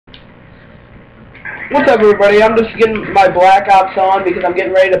What's up, everybody? I'm just getting my Black Ops on because I'm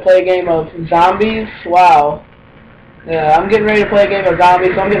getting ready to play a game of zombies. Wow. Yeah, I'm getting ready to play a game of zombies,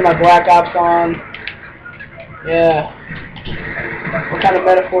 so I'm getting my Black Ops on. Yeah. What kind of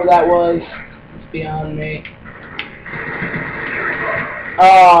metaphor that was, it's beyond me.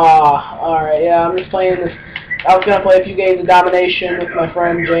 Alright, yeah, I'm just playing this. I was going to play a few games of domination with my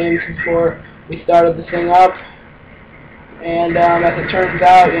friend James before we started this thing up. And as it turns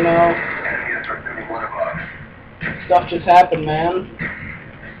out, you know, stuff just happened, man.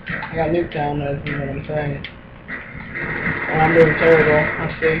 I got Nuketown, that's what I'm saying. And I'm doing terrible.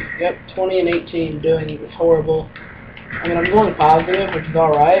 Let's see. Yep, 20 and 18 doing it. It's horrible. I mean, I'm going positive, which is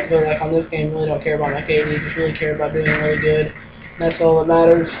alright, but like on this game, I really don't care about my KD. Just really care about doing really good. And that's all that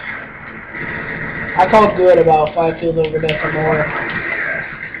matters. I call good about 5 kills over death or more.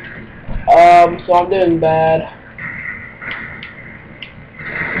 So I'm doing bad.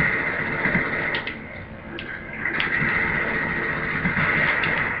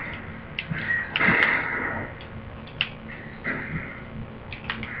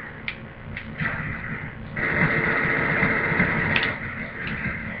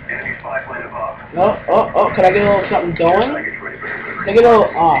 Oh, could I get a little something going? Can I get a little,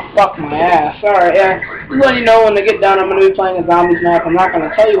 oh, fuck my ass. Alright, yeah. Just letting you know when I get done, I'm going to be playing a zombies map. I'm not going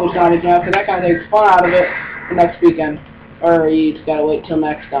to tell you which zombies map, because that kind of takes fun out of it for next weekend. Or you just got to wait till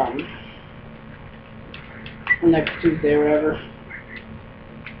next, next Tuesday or whatever.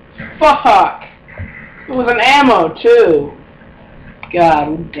 Fuck! It was an ammo, too.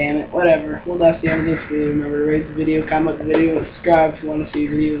 God damn it, whatever. Well, that's the end of this video. Remember to rate the video, comment the video, and subscribe if you want to see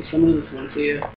videos. Some of this want to see you.